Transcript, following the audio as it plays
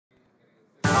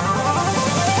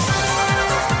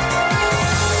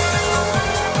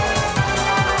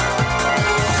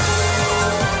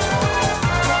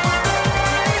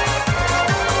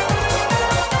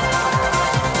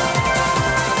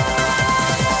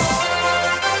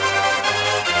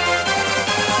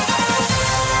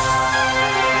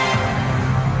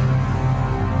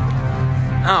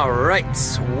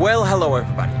Alright, well hello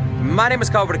everybody. My name is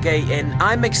Cobra K and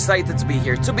I'm excited to be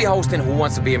here to be hosting Who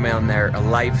Wants to Be a Millionaire, a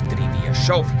live trivia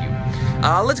show for you.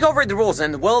 Let's go over the rules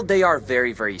and well they are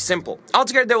very simple.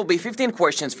 Altogether there will be 15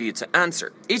 questions for you to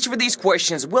answer. Each of these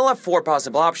questions will have 4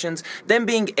 possible options, them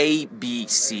being A, B,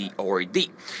 C or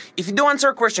D. If you do answer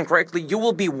a question correctly, you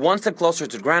will be one step closer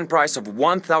to the grand prize of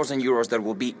 1,000 euros that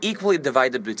will be equally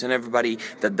divided between everybody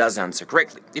that does answer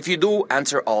correctly. If you do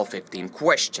answer all 15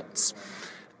 questions.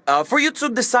 For you to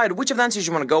decide which of the answers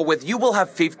you want to go with, you will have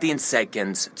 15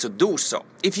 seconds to do so.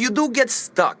 If you do get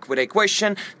stuck with a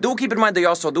question, do keep in mind that you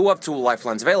also do have 2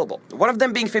 lifelines available. One of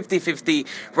them being 50-50,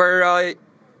 where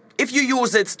if you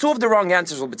use it, 2 of the wrong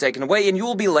answers will be taken away and you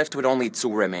will be left with only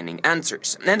 2 remaining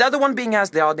answers. And the other one being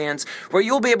Ask the Audience, where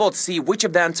you'll be able to see which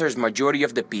of the answers majority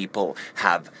of the people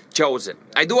have chosen.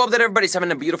 I do hope that everybody's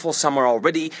having a beautiful summer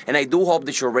already, and I do hope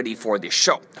that you're ready for this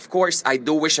show. Of course, I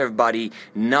do wish everybody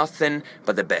nothing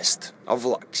but the best of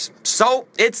lucks. So,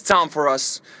 it's time for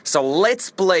us. So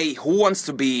let's play Who Wants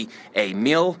to Be a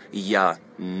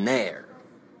Millionaire?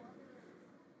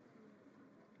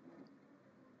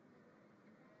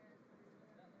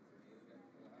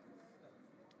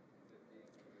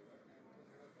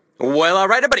 Well,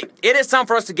 alright everybody, it is time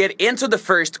for us to get into the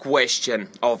first question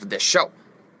of the show.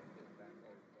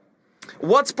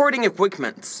 What sporting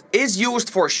equipment is used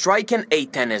for striking a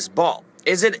tennis ball?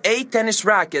 Is it A, tennis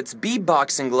rackets, B,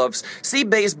 boxing gloves, C,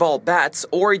 baseball bats,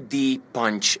 or D,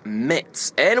 punch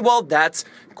mitts? And well, that's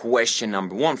question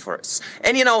number 1 for us.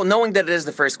 And you know, knowing that it is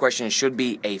the first question should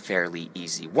be a fairly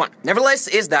easy one. Nevertheless,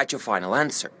 is that your final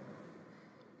answer?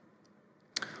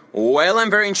 Well, I'm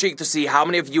very intrigued to see how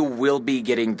many of you will be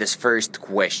getting this first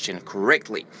question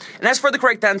correctly. And as for the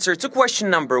correct answer to question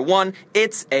number 1,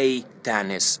 it's a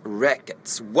tennis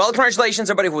racket. Well, congratulations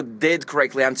everybody who did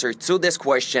correctly answer to this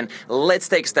question. Let's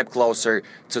take a step closer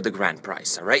to the grand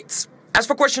prize, alright? As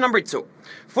for question number 2,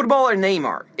 footballer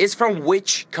Neymar is from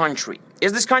which country?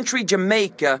 Is this country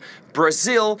Jamaica,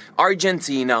 Brazil,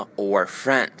 Argentina, or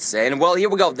France? And well, here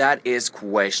we go, that is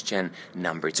question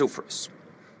number 2 for us.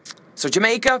 So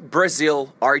Jamaica,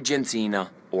 Brazil,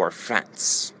 Argentina, or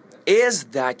France? Is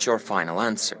that your final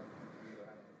answer?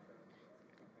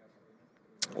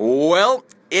 Well,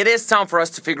 it is time for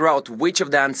us to figure out which of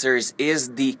the answers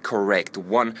is the correct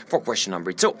one for question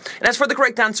number 2. And as for the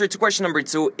correct answer to question number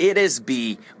 2, it is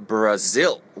B,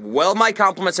 Brazil. Well, my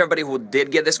compliments to everybody who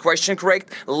did get this question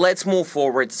correct. Let's move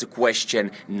forward to question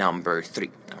number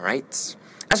 3, alright?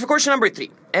 As for question number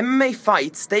 3, MMA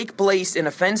fights take place in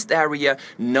a fenced area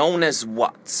known as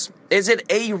what? Is it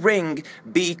A, ring,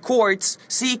 B, courts,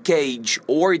 C, cage,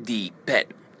 or D, pen?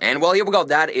 And well, here we go,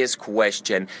 that is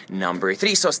question number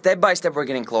 3. So step by step, we're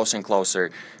getting closer and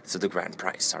closer to the grand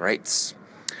prize, alright?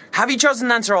 Have you chosen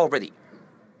an answer already?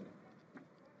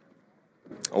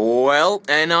 Well,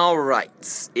 and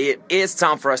alright, it is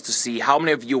time for us to see how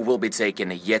many of you will be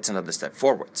taking yet another step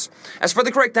forwards. As for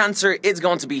the correct answer, it's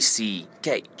going to be C,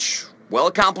 cage. Well,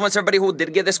 compliments everybody who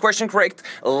did get this question correct.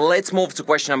 Let's move to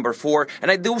question number 4, and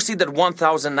I do see that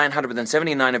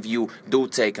 1,979 of you do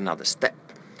take another step.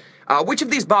 Which of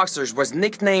these boxers was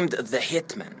nicknamed the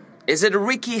Hitman? Is it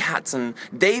Ricky Hatton,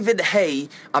 David Haye,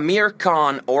 Amir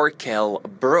Khan, or Kell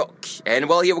Brook? And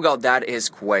well, here we go, that is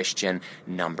question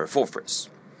number 4 for us.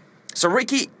 So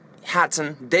Ricky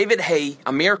Hatton, David Haye,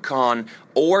 Amir Khan,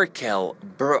 or Kell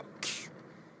Brook?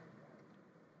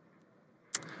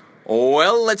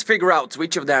 Well, let's figure out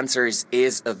which of the answers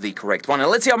is the correct one. And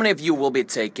let's see how many of you will be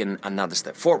taking another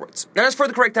step forwards. Now, as for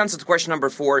the correct answer to question number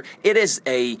 4, it is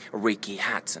A, Ricky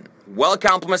Hatton. Well,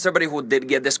 compliments to everybody who did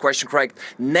get this question correct.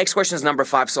 Next question is number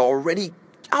 5, so already,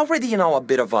 you know, a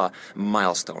bit of a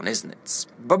milestone, isn't it?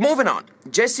 But moving on,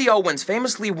 Jesse Owens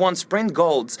famously won sprint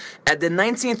golds at the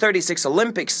 1936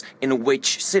 Olympics in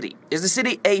which city? Is the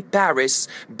city A, Paris,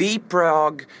 B,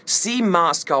 Prague, C,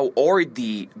 Moscow, or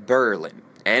D, Berlin?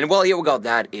 And well, here we go,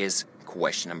 that is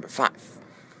question number 5.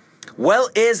 Well,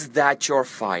 is that your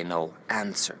final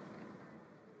answer?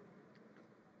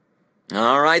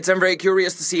 Alright, so I'm very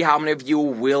curious to see how many of you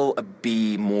will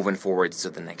be moving forward to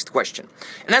the next question.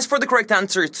 And as for the correct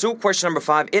answer to question number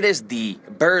 5, it is D,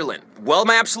 Berlin. Well,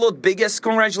 my absolute biggest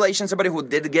congratulations, everybody who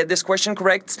did get this question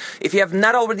correct. If you have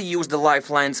not already used the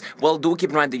lifelines, well, do keep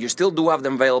in mind that you still do have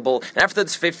them available. And after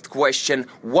this 5th question,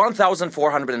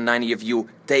 1,490 of you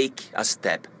take a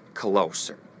step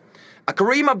closer.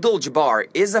 Kareem Abdul-Jabbar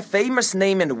is a famous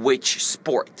name in which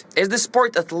sport? Is the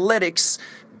sport athletics,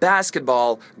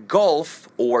 basketball, golf,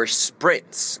 or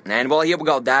sprints? And well, here we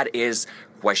go, that is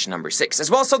question number 6. As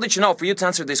well, so that you know, for you to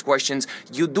answer these questions,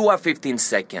 you do have 15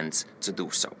 seconds to do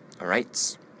so,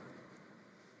 alright?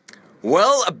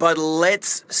 Well, but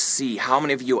let's see how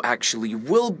many of you actually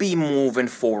will be moving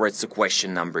forward to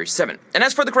question number 7. And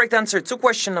as for the correct answer to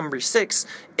question number 6,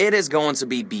 it is going to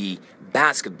be B,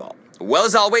 basketball. Well,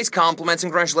 as always, compliments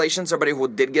and congratulations, everybody who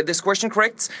did get this question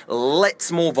correct.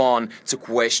 Let's move on to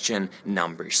question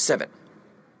number 7.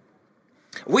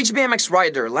 Which BMX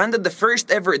rider landed the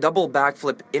first ever double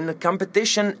backflip in a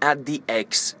competition at the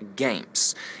X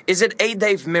Games? Is it A.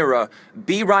 Dave Mirra,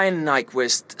 B. Ryan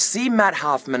Nyquist, C. Matt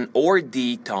Hoffman, or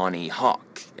D. Tony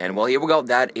Hawk? And well, here we go.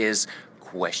 That is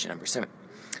question number 7.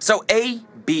 So A,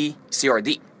 B, C, or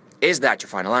D. Is that your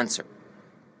final answer?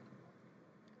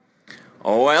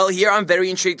 Well, here I'm very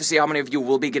intrigued to see how many of you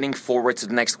will be getting forward to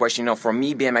the next question. You know, for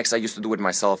me, BMX, I used to do it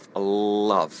myself. I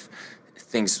love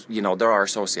things, you know, that are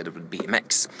associated with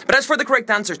BMX. But as for the correct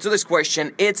answer to this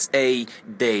question, it's A,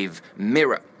 Dave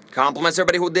Mirra. Compliments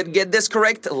everybody who did get this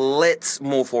correct. Let's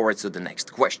move forward to the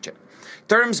next question.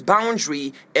 Terms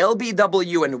boundary,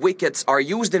 LBW, and wickets are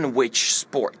used in which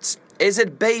sports? Is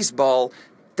it baseball,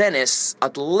 tennis,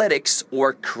 athletics,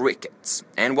 or cricket?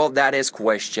 And well, that is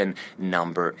question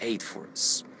number 8 for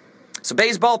us. So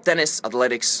baseball, tennis,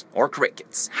 athletics, or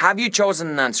cricket? Have you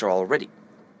chosen an answer already?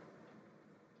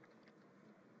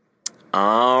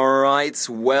 Alright,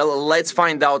 well, let's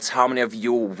find out how many of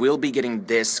you will be getting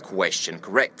this question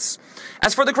correct.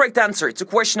 As for the correct answer to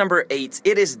question number 8,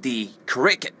 it is D,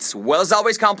 cricket. Well, as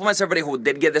always, compliments everybody who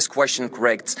did get this question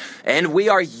correct. And we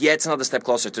are yet another step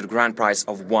closer to the grand prize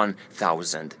of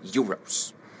 1,000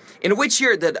 euros. In which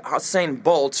year did Usain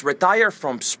Bolt retire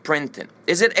from sprinting?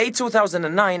 Is it A,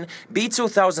 2009, B,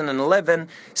 2011,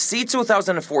 C,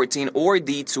 2014, or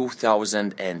D,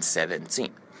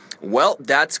 2017? Well,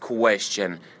 that's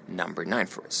question number 9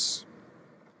 for us.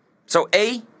 So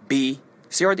A, B,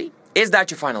 C, or D? Is that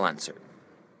your final answer?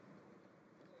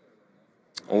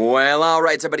 Well,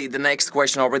 alright, everybody, the next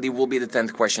question already will be the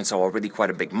 10th question, so already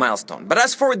quite a big milestone. But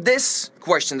as for this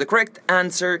question, the correct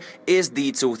answer is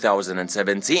D,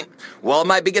 2017. Well,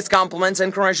 my biggest compliments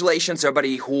and congratulations to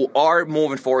everybody who are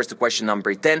moving forward to question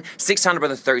number 10.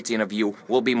 613 of you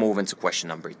will be moving to question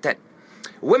number 10.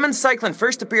 Women's cycling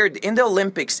first appeared in the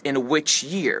Olympics in which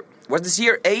year? Was this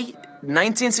year A,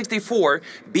 1964,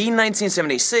 B,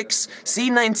 1976,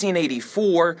 C,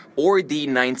 1984, or D,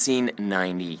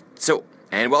 1992?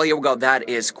 And well, here we go. That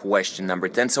is question number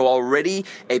 10. So already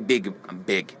a big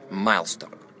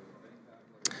milestone.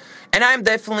 And I'm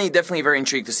definitely very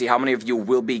intrigued to see how many of you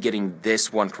will be getting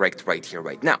this one correct right here,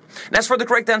 right now. And as for the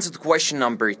correct answer to question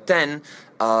number 10,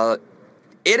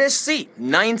 it is C,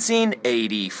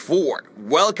 1984.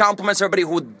 Well, compliments everybody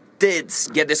who did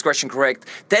get this question correct.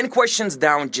 10 questions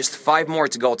down, just 5 more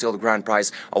to go till the grand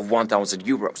prize of 1,000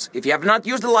 euros. If you have not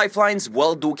used the lifelines,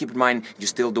 well, do keep in mind you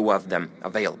still do have them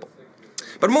available.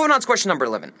 But moving on to question number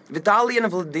 11. Vitaly and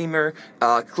Vladimir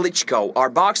Klitschko are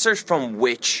boxers from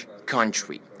which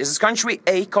country? Is this country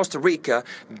A, Costa Rica,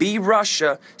 B,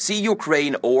 Russia, C,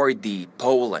 Ukraine, or D,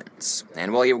 Poland?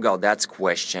 And well, here we go. That's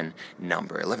question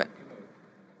number 11.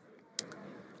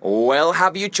 Well,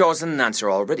 have you chosen an answer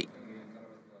already?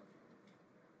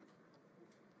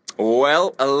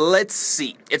 Well, let's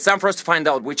see. It's time for us to find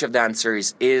out which of the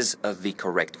answers is the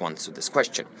correct one to this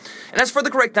question. And as for the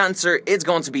correct answer, it's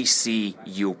going to be C,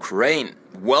 Ukraine.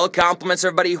 Well, compliments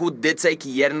everybody who did take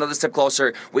yet another step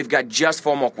closer. We've got just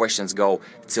 4 more questions to go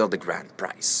till the grand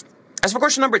prize. As for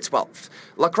question number 12,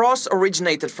 lacrosse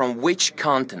originated from which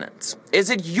continent? Is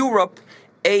it Europe,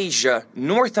 Asia,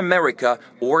 North America,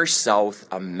 or South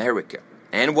America?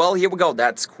 And well, here we go.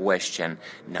 That's question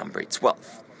number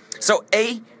 12. So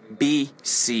A, B,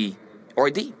 C,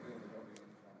 or D?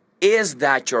 Is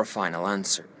that your final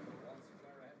answer?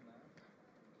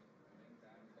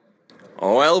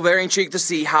 Well, very intrigued to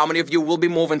see how many of you will be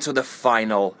moving to the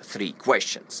final 3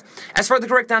 questions. As for the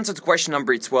correct answer to question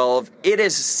number 12, it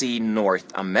is C, North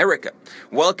America.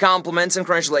 Well, compliments and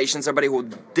congratulations everybody who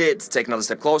did take another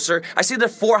step closer. I see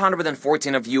that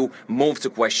 414 of you moved to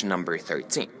question number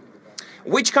 13.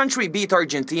 Which country beat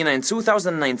Argentina in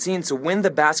 2019 to win the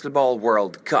Basketball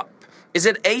World Cup? Is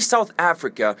it A, South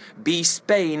Africa, B,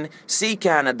 Spain, C,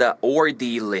 Canada, or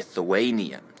D,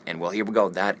 Lithuania? And well, here we go.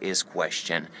 That is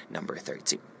question number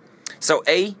 13. So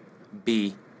A,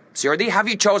 B, C, or D. Have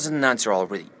you chosen an answer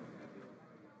already?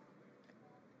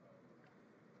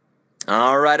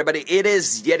 Alright, everybody, it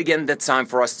is yet again the time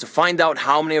for us to find out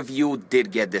how many of you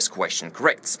did get this question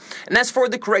correct. And as for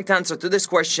the correct answer to this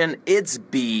question, it's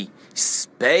B,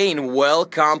 Spain. Well,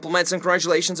 compliments and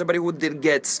congratulations, everybody who did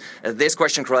get this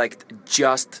question correct.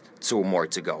 Just 2 more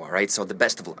to go, alright? So the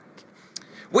best of luck.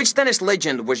 Which tennis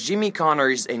legend was Jimmy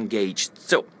Connors engaged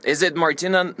to? Is it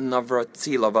Martina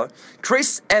Navratilova,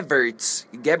 Chris Evert,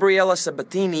 Gabriela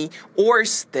Sabatini, or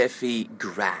Steffi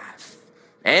Graf?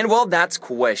 And well, that's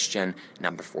question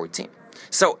number 14.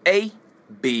 So A,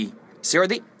 B, C, or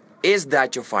D? Is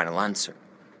that your final answer?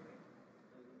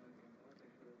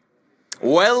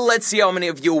 Well, let's see how many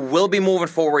of you will be moving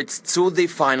forward to the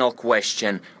final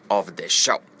question of this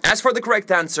show. As for the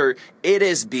correct answer, it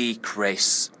is B,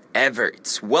 Chris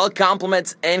Evert. Well,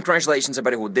 compliments and congratulations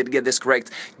everybody who did get this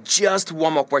correct. Just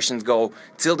one more question to go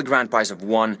till the grand prize of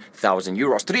 1,000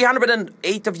 euros.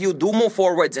 308 of you do move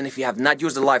forwards, and if you have not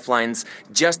used the lifelines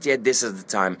just yet, this is the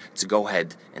time to go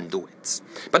ahead and do it.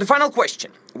 But the final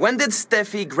question: when did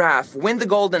Steffi Graf win the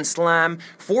Golden Slam,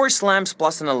 4 slams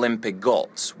plus an Olympic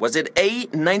gold? Was it A,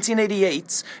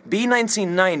 1988, B,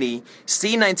 1990,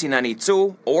 C,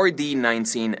 1992, or D,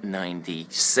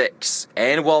 1996?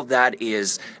 And well, that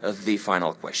is the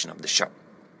final question of the show.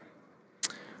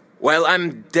 Well,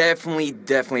 I'm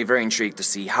definitely very intrigued to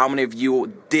see how many of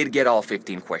you did get all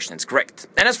 15 questions correct.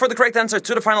 And as for the correct answer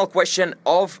to the final question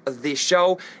of the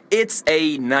show, it's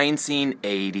A,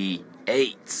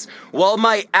 1988. Well,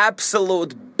 my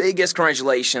absolute biggest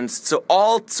congratulations to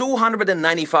all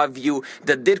 295 of you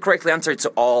that did correctly answer to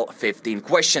all 15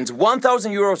 questions.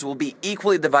 1,000 euros will be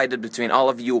equally divided between all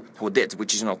of you who did,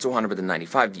 which is,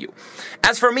 295 of you.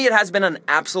 As for me, it has been an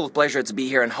absolute pleasure to be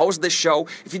here and host this show.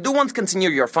 If you do want to continue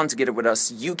your fun together with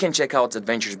us, you can check out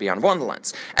Adventures Beyond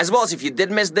Wonderlands. As well as if you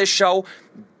did miss this show,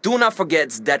 do not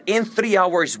forget that in 3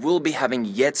 hours, we'll be having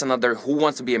yet another Who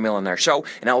Wants to Be a Millionaire show,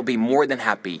 and I will be more than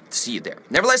happy to see you there.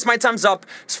 Nevertheless, my time's up.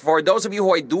 For those of you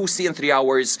who I do see in 3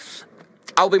 hours,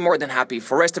 I'll be more than happy.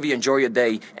 For the rest of you, enjoy your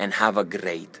day and have a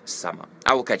great summer.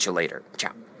 I will catch you later. Ciao.